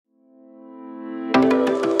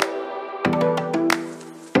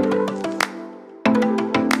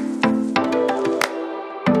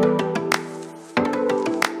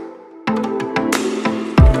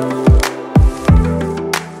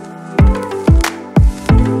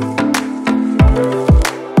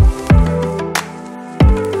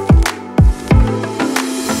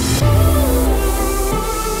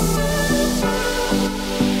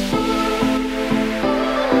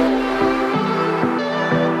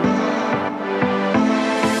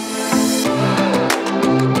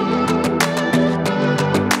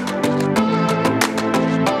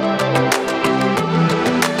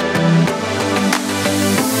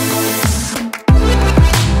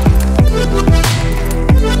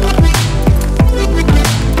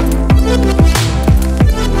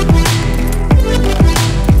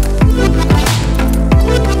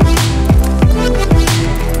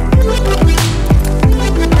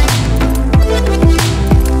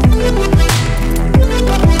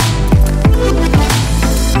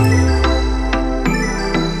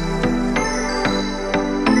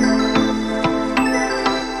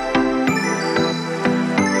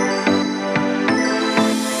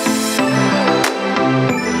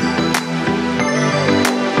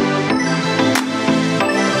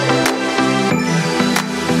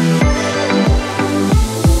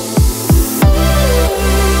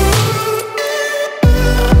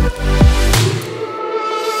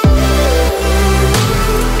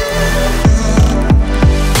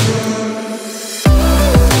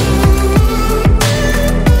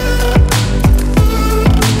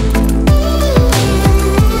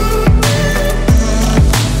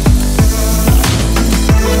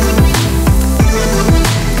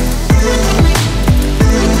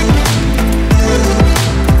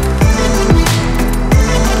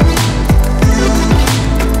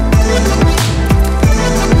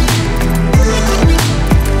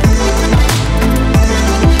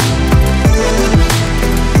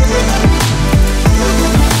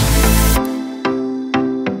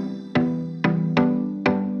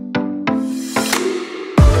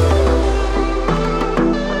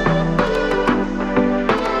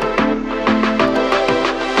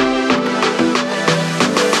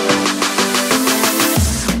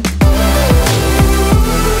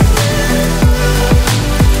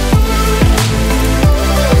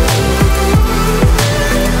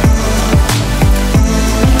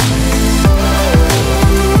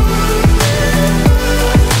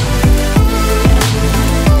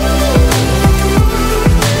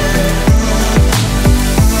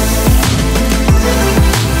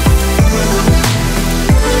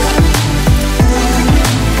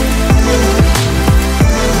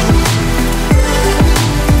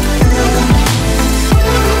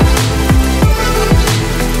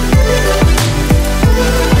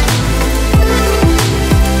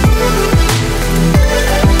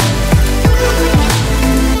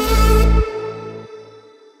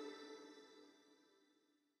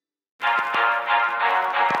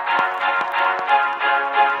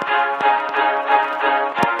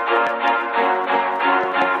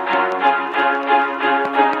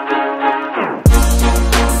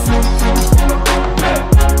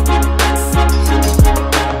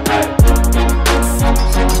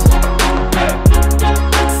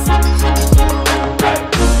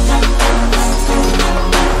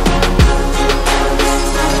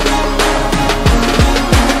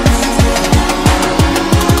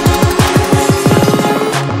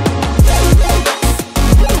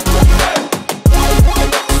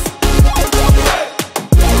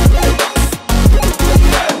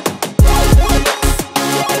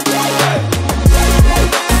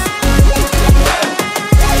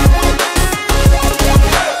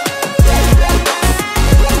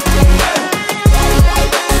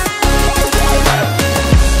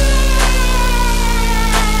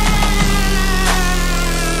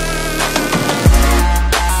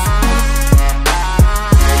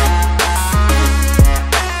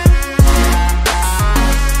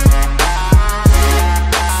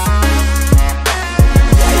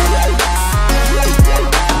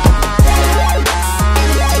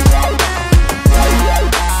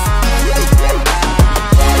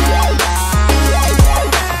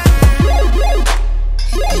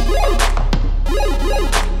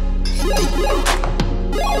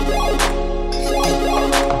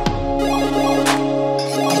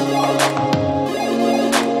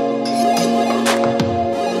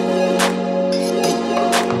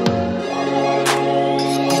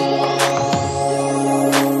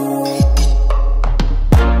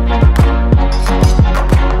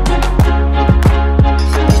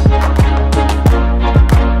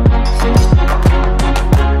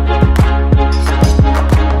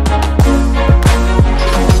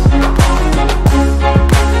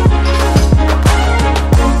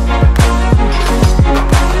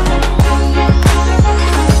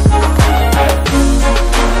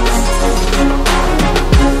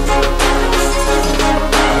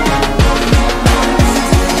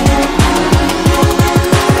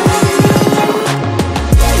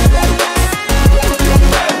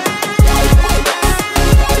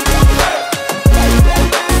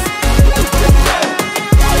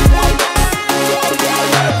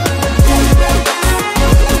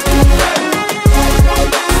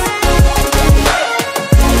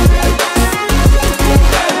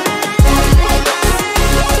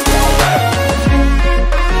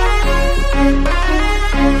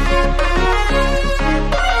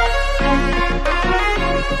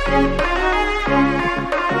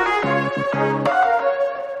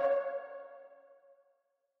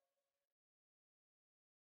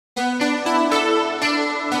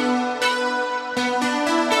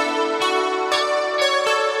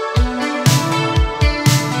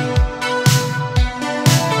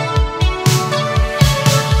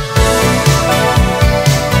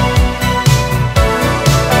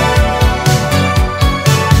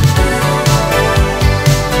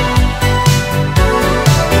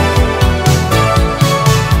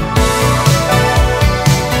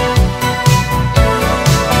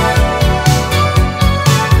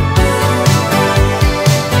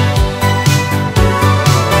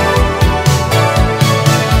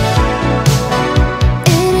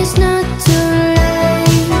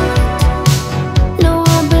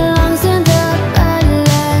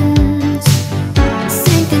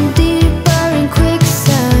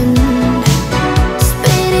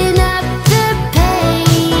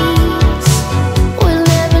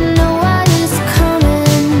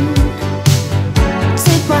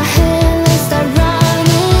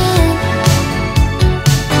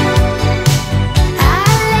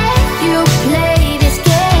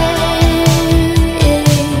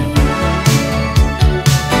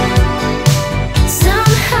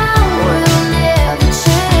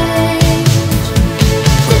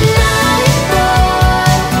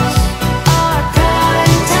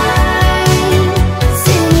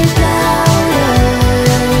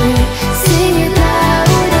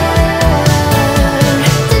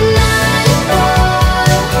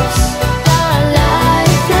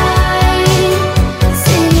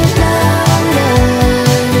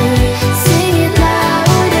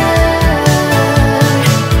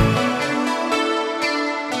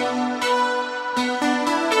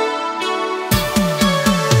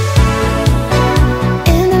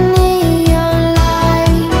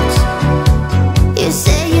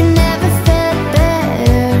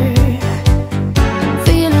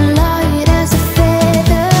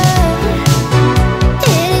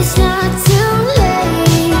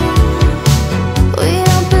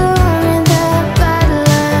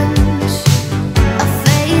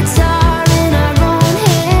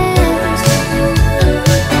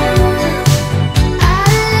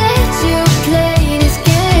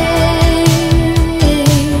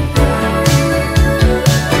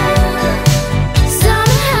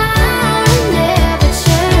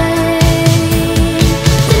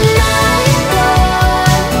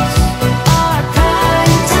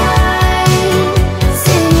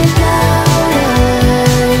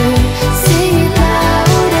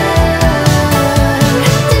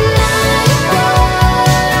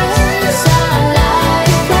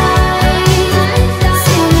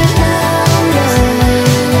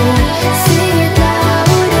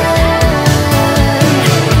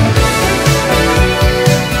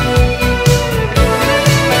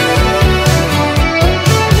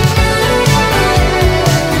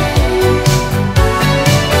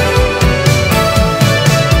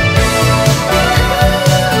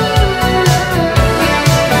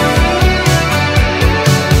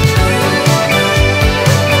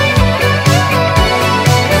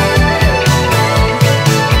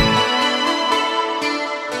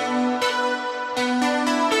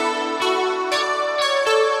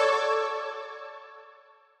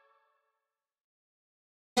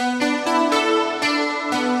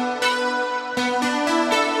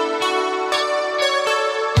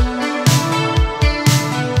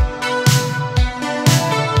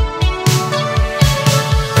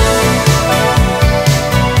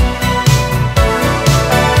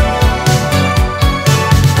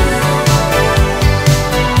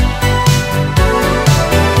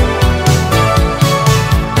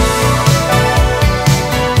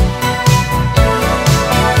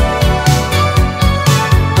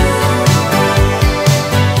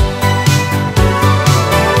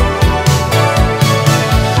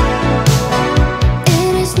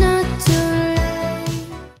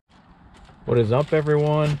What is up,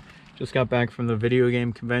 everyone? Just got back from the video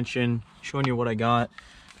game convention, showing you what I got.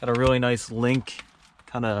 Got a really nice Link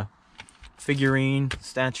kind of figurine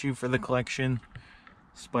statue for the collection.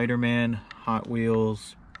 Spider-Man, Hot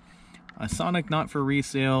Wheels, Sonic not for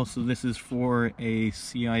resale, so this is for a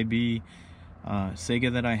CIB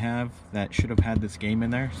Sega that I have that should have had this game in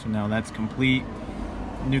there. So now that's complete.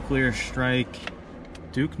 Nuclear Strike,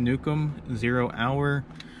 Duke Nukem, 0 Hour,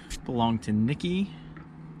 belong to Nikki.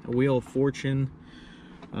 A Wheel of Fortune,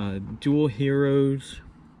 Dual Heroes,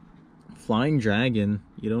 Flying Dragon,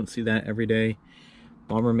 you don't see that every day,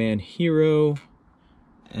 Bomberman Hero,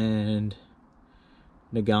 and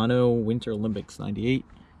Nagano Winter Olympics 98.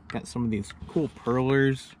 Got some of these cool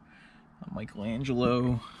perlers,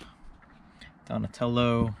 Michelangelo,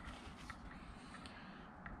 Donatello,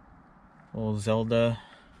 little Zelda,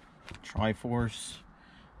 Triforce,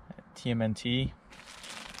 TMNT.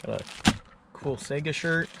 Got a cool Sega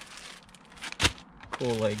shirt,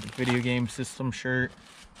 cool like video game system shirt,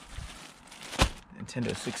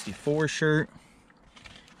 Nintendo 64 shirt.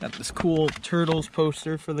 Got this cool Turtles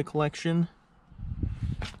poster for the collection.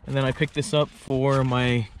 And then I picked this up for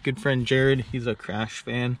my good friend Jared. He's a Crash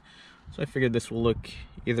fan, so I figured this will look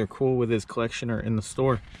either cool with his collection or in the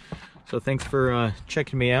store. So thanks for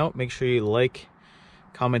checking me out. Make sure you like,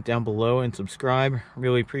 comment down below, and subscribe.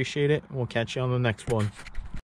 Really appreciate it. We'll catch you on the next one.